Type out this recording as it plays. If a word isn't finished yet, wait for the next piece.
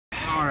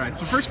All right.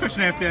 So first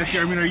question I have to ask you.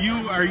 I mean,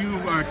 are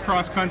you a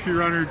cross country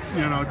runner?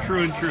 You know,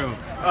 true and true.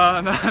 No,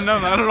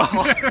 not at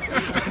all.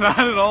 Not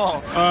at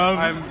all.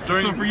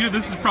 So for you,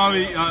 this is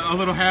probably a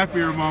little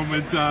happier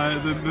moment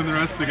than the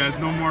rest of the guys.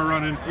 No more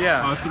running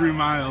 3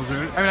 miles,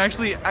 right? I mean,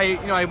 actually,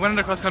 I went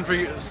into cross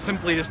country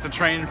simply just to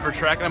train for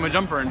track, and I'm a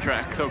jumper in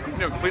track, so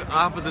complete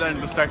opposite end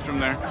of the spectrum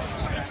there.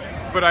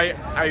 But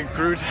I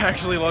grew to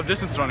actually love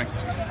distance running,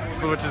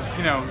 so which is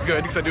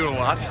good because I do it a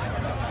lot.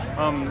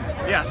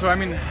 So I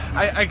mean,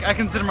 I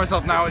consider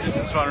myself now a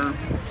distance runner,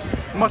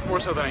 much more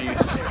so than I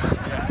used to.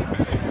 Yeah.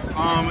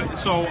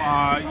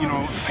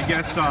 I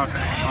guess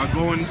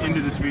going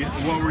into this meet,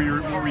 what were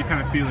you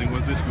kind of feeling?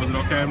 Was it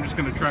okay? I'm just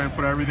going to try and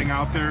put everything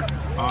out there,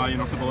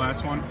 for the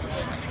last one.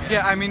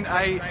 Yeah, I mean,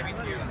 I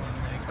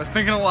was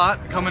thinking a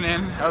lot coming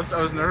in. I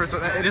was nervous.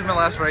 It is my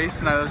last race,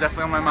 and that was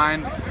definitely on my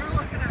mind.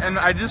 And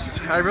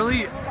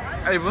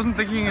I wasn't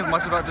thinking as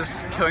much about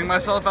just killing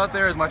myself out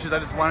there as much as I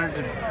just wanted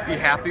to be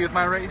happy with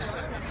my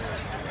race.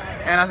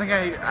 And I think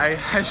I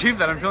achieved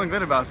that. I'm feeling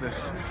good about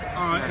this.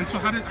 And so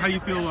how you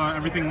feel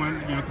everything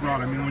went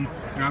throughout? I mean,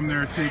 when I'm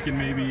there taking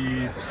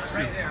maybe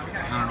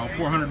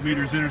 400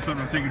 meters in or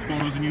something, I'm taking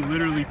photos, and you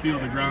literally feel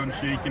the ground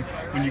shaking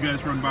when you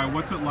guys run by.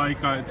 What's it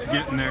like to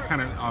get in that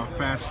kind of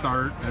fast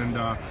start, and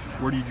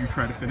where did you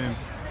try to fit in?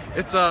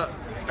 It's I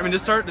mean, the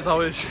start is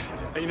always,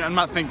 I'm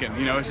not thinking,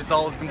 it's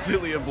always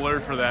completely a blur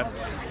for that.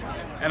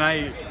 And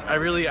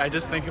I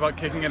just think about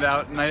kicking it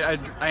out, and I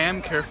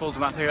am careful to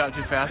not take it out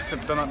too fast.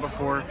 I've done that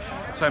before,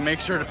 so I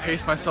make sure to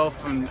pace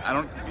myself, and I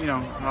don't,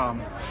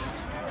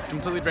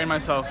 completely drain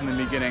myself in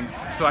the beginning.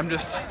 So I'm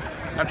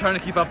trying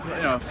to keep up,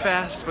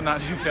 fast but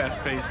not too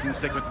fast pace, and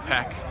stick with the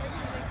pack.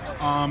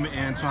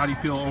 And so how do you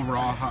feel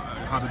overall?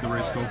 How did the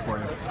race go for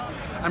you?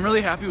 I'm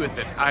really happy with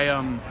it.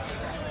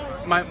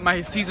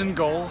 My season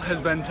goal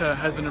has been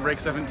to break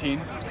 17.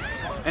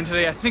 And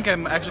today I think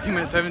I'm actually came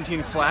in at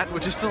 17 flat,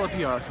 which is still a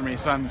PR for me.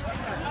 So I'm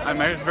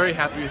very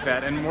happy with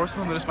that. And more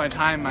so than just my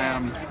time,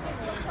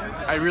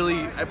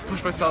 I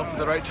pushed myself at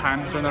the right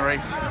times during the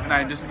race, and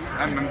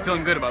I'm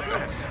feeling good about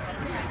that.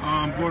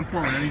 Going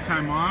forward, any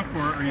time off,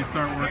 or are you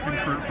start working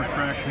for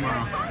track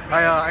tomorrow?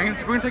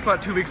 We're gonna take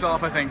about 2 weeks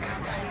off, I think,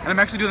 and I'm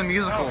actually doing the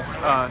musical,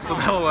 so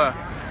that'll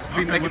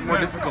make it more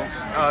difficult.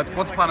 It's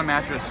Once Upon a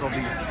Mattress. So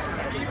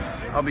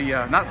I'll be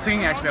not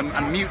singing, actually.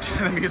 I'm mute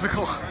in the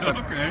musical.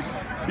 Okay.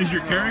 Is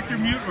your character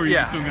mute, or are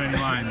you still got any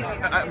lines?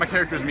 My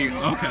character's mute.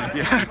 Okay.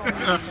 Yeah.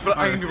 But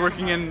I'm gonna be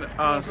working in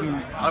I'm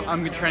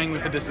gonna be training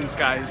with the distance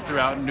guys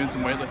throughout and doing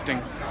some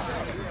weightlifting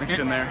mixed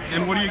in there.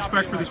 And what do you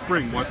expect for the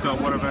spring? What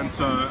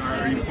events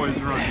are you poised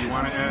to run? Do you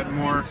want to add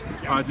more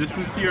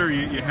distance here, or are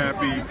you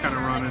happy kind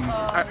of running?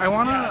 I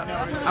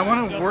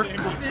wanna work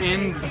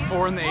in the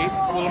 4 and the 8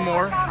 a little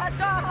more.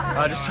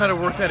 Just try to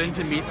work that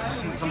into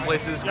meets in some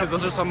places, because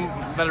those are some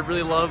that I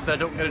really love that I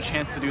don't get a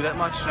chance to do that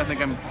much. And I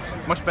think I'm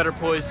much better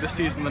poised this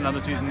season than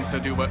other seasons to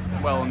do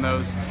well in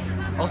those.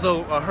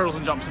 Also, hurdles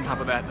and jumps on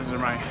top of that. Those are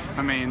my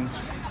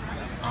mains.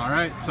 All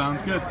right,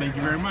 sounds good. Thank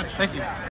you very much. Thank you.